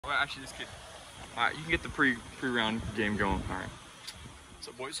Well, actually, just kidding. All right, you can get the pre-round game going. All right.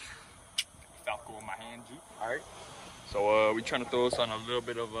 So, boys, Falco in my hand, Jeep. All right. So, we trying to throw this on a little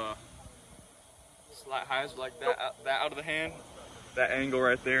bit of slight highs like that, out of the hand. That angle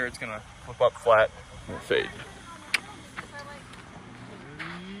right there, it's gonna flip up flat and fade.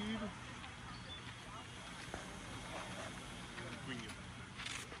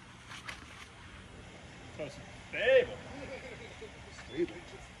 Stable.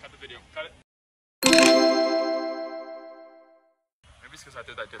 Cut the video. Cut it. Maybe it's because I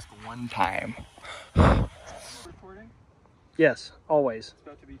did that just one time. Recording? Yes, always. It's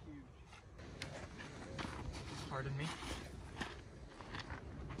about to be huge. Pardon me.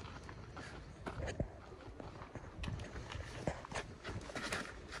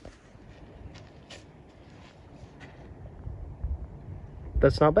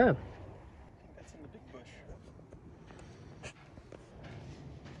 That's not bad. That's in the big bush.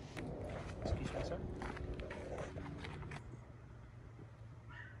 Excuse me, sir.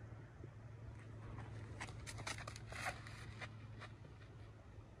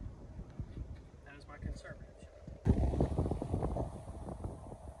 That is my conservative shot.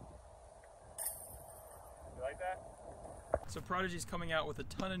 You like that? So Prodigy's coming out with a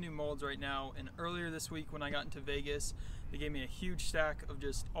ton of new molds right now, and earlier this week when I got into Vegas, they gave me a huge stack of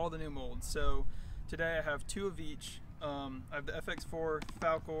just all the new molds. So today I have 2 of each. I have the FX4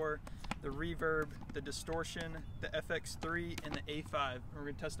 Falcor, the Reverb, the Distortion, the FX3, and the A5. And we're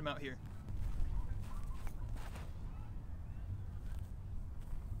going to test them out here.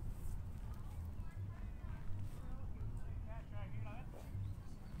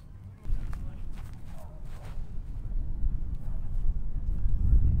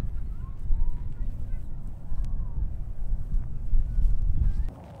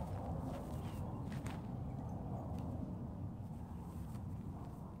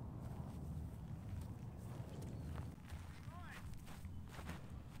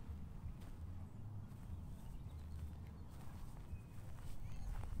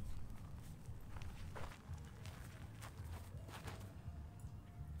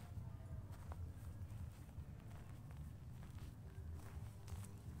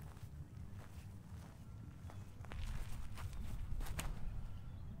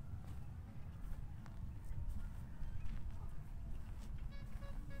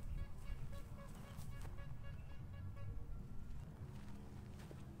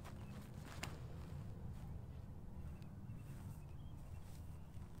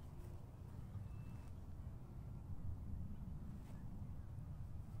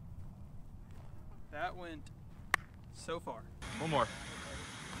 That went so far. One more.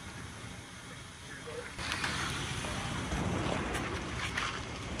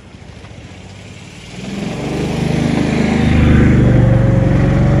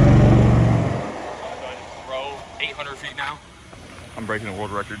 Row 800 feet now. I'm breaking a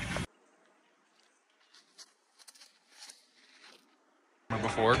world record.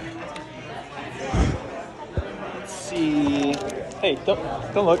 Before. Let's see. Hey,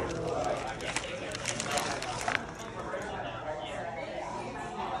 don't look.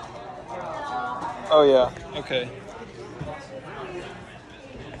 Oh yeah, okay.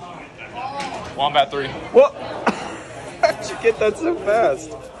 Wombat 3. What? How'd you get that so fast?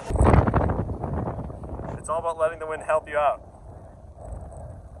 It's all about letting the wind help you out.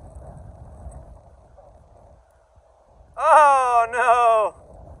 Oh no!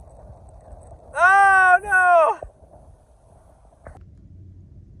 Oh no!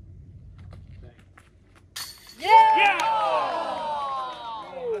 Yeah! Yeah!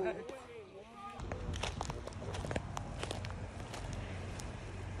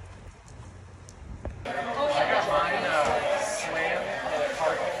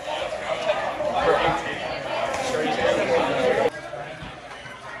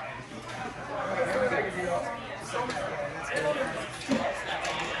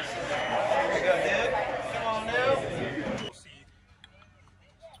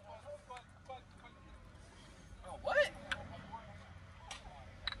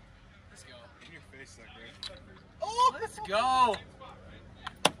 Let's go.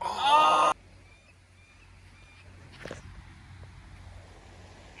 Oh.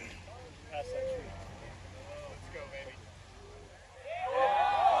 Let's go, baby.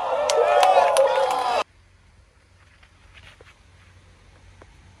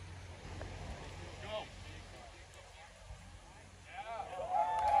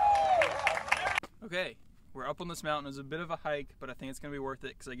 Okay, we're up on this mountain. It's a bit of a hike, but I think it's going to be worth it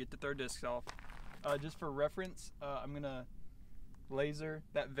because I get to throw discs off. Just for reference, I'm going to laser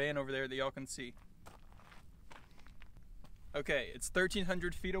that van over there that y'all can see. Okay, it's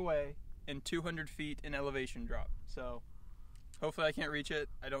 1,300 feet away and 200 feet in elevation drop. So hopefully I can't reach it.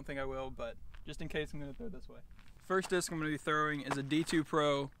 I don't think I will, but just in case, I'm gonna throw this way. First disc I'm gonna be throwing is a D2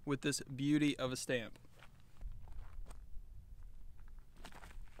 Pro with this beauty of a stamp.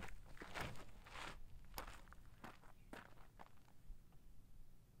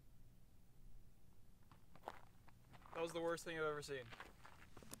 That was the worst thing I've ever seen.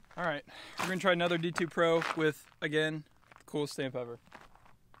 All right, we're gonna try another D2 Pro with, again, the coolest stamp ever.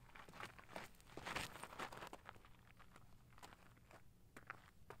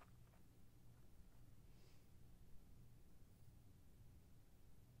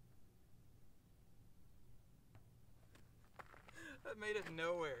 That made it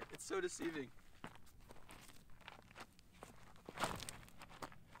nowhere. It's so deceiving.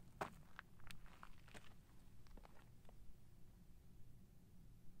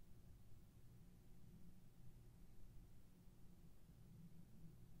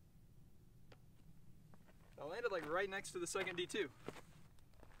 I landed like right next to the second D2.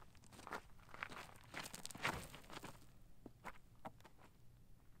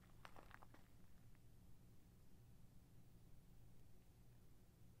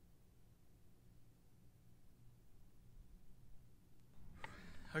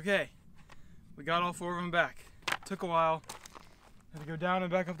 Okay, we got all 4 of them back. Took a while. Had to go down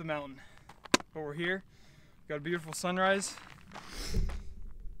and back up the mountain. But we're here. Got a beautiful sunrise.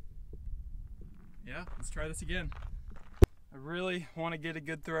 Yeah, let's try this again. I really want to get a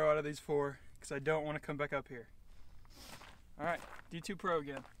good throw out of these 4 because I don't want to come back up here. All right, D2 Pro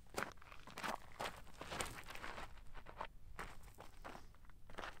again.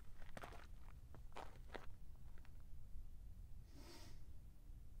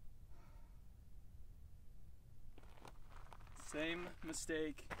 Same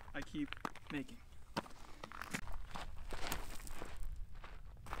mistake I keep making.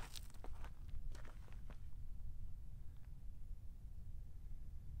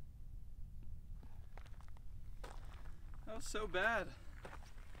 That was so bad.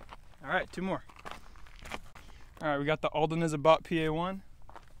 All right, 2 more. All right, we got the Alden is a bot PA1.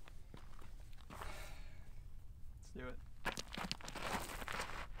 Let's do it.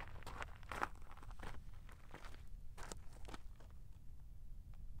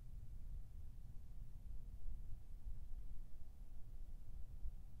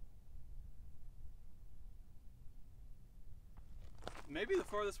 Maybe the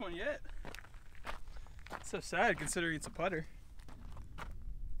farthest one yet. It's so sad considering it's a putter.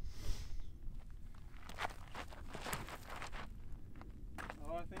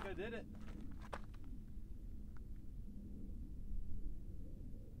 Oh, I think I did it.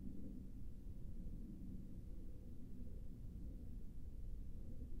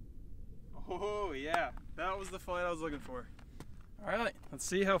 Oh yeah, that was the flight I was looking for. All right, let's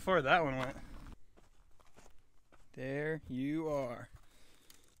see how far that one went. There you are.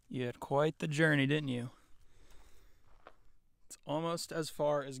 You had quite the journey, didn't you? It's almost as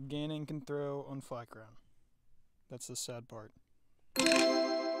far as Gannon can throw on flat ground. That's the sad part.